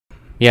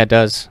Yeah, it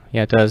does.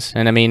 Yeah, it does.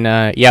 And I mean,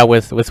 yeah,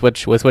 with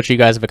what you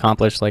guys have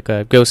accomplished, like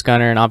Ghost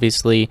Gunner, and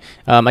obviously,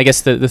 I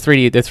guess the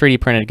 3D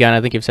printed gun.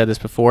 I think you've said this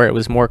before. It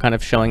was more kind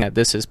of showing that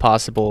this is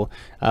possible.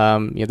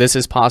 This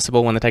is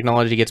possible when the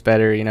technology gets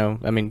better.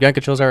 I mean, gun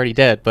control's already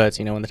dead, but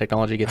when the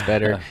technology gets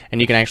better,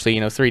 and you can actually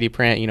 3D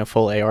print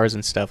full ARs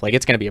and stuff, like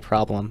it's going to be a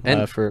problem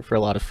for a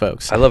lot of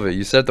folks. I love it.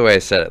 You said it the way I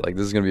said it. Like,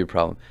 this is going to be a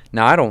problem.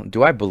 Now,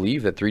 do I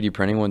believe that 3D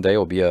printing one day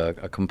will be a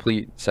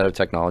complete set of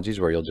technologies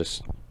where you'll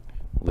just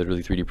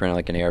literally 3D print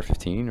like an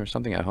AR-15 or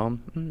something at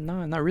home?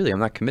 No, not really. I'm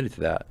not committed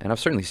to that. And I've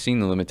certainly seen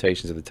the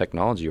limitations of the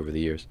technology over the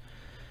years.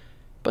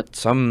 But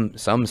some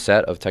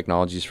set of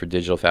technologies for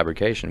digital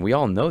fabrication, we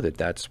all know that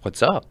that's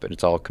what's up. And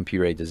it's all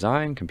computer-aided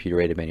design,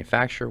 computer-aided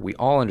manufacture. We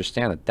all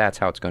understand that that's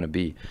how it's going to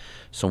be.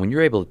 So when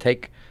you're able to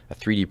take a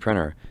 3D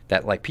printer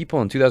that, like,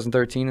 people in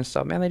 2013 and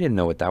stuff, man, they didn't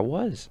know what that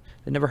was.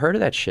 They never heard of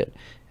that shit.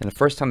 And the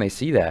first time they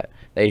see that,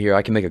 they hear,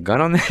 I can make a gun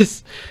on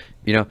this.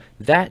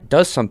 That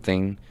does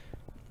something.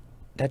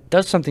 That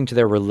does something to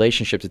their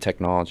relationship to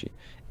technology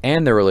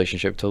and their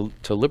relationship to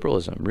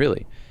liberalism,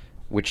 really,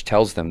 which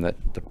tells them that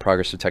the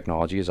progress of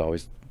technology is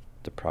always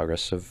the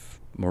progress of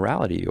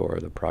morality or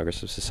the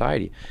progress of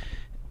society.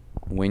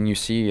 When you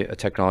see a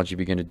technology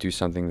begin to do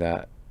something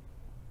that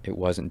it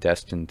wasn't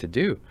destined to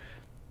do,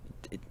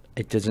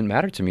 it doesn't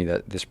matter to me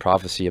that this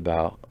prophecy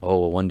about, oh,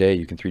 well, one day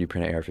you can 3D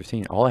print an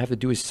AR-15. All I have to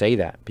do is say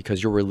that,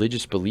 because your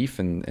religious belief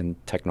in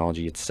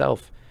technology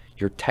itself,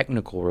 your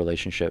technical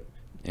relationship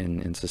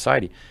in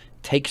society,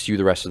 takes you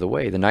the rest of the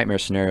way. The nightmare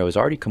scenario is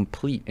already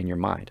complete in your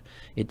mind.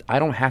 I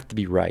don't have to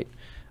be right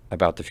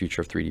about the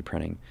future of 3D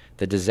printing.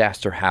 The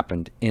disaster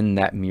happened in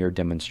that mere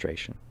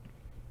demonstration.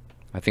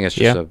 I think that's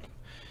just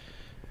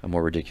a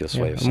more ridiculous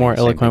way of saying, a more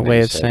eloquent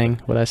way of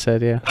saying what I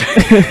said. Yeah.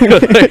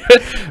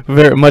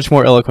 Very much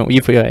more eloquent.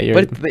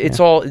 But it's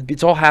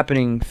all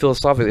happening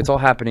philosophically. It's all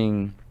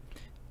happening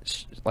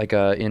like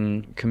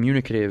in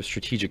communicative,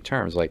 strategic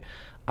terms. Like,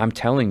 I'm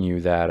telling you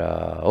that,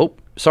 oh,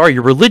 sorry,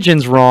 your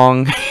religion's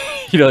wrong.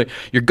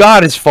 Your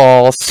God is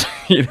false.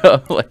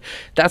 Like,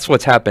 that's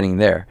what's happening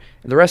there.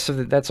 And the rest of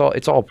it,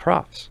 it's all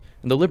props.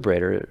 And the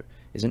Liberator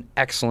is an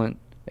excellent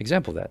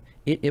example of that.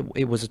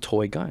 It was a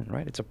toy gun,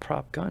 right? It's a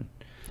prop gun.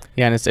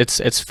 Yeah, and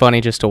it's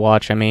funny just to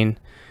watch. I mean,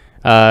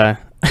 all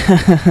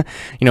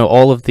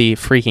of the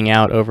freaking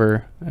out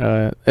over.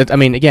 I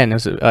mean, again,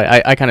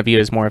 I kind of view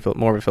it as more of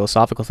a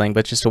philosophical thing,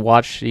 but just to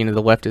watch, the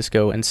leftists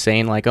go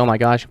insane, like, oh my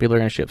gosh, people are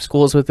going to ship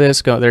schools with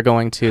this. They're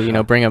going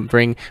to,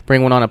 bring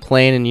one on a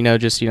plane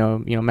and just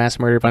mass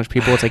murder a bunch of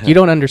people. It's like, you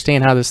don't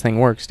understand how this thing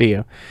works, do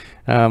you?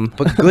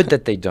 But good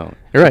that they don't.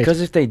 Right.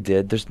 Because if they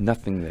did, there's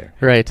nothing there.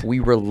 Right. We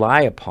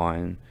rely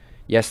upon,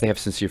 yes, they have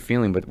sincere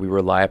feeling, but we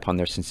rely upon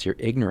their sincere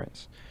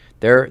ignorance.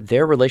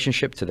 Their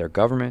relationship to their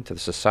government, to the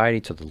society,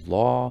 to the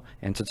law,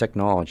 and to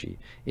technology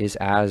is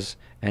as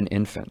an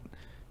infant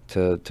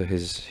to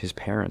his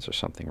parents or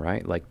something,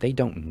 right? Like, they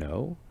don't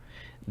know.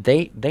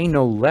 They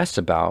know less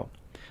about,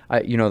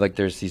 like,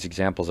 there's these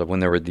examples of when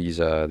there were these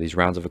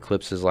rounds of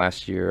eclipses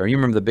last year. Or you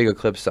remember the big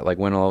eclipse that, like,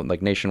 went all,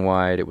 like,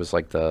 nationwide? It was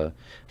like I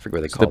forget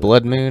what they called it. The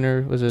blood moon,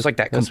 or was it? It was like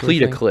that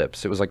complete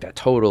eclipse. It was like that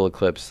total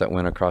eclipse that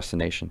went across the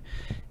nation.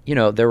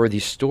 There were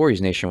these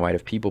stories nationwide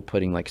of people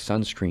putting, like,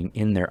 sunscreen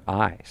in their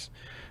eyes.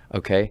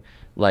 Okay,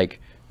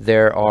 like,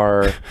 there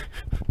are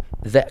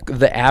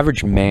the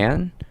average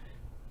man,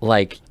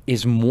 like,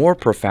 is more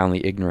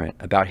profoundly ignorant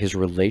about his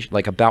relation,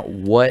 like, about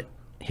what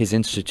his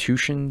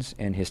institutions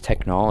and his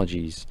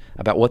technologies,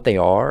 about what they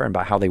are and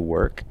about how they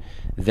work,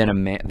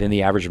 than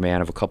the average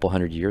man of a couple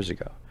hundred years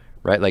ago,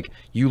 right? Like,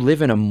 you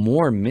live in a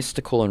more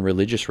mystical and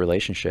religious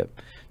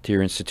relationship to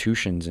your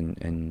institutions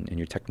and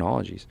your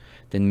technologies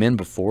than men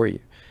before you,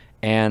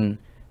 and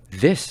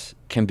this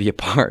can be a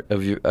part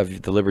of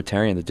the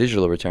libertarian, the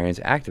digital libertarian's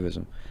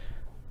activism.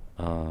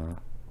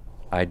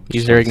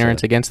 Use their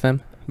ignorance against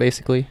them,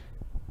 basically.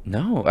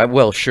 No,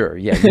 well, sure,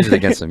 yeah, use it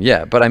against them,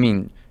 yeah, but I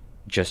mean,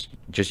 just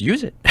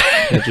use it.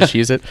 Yeah, just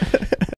use it.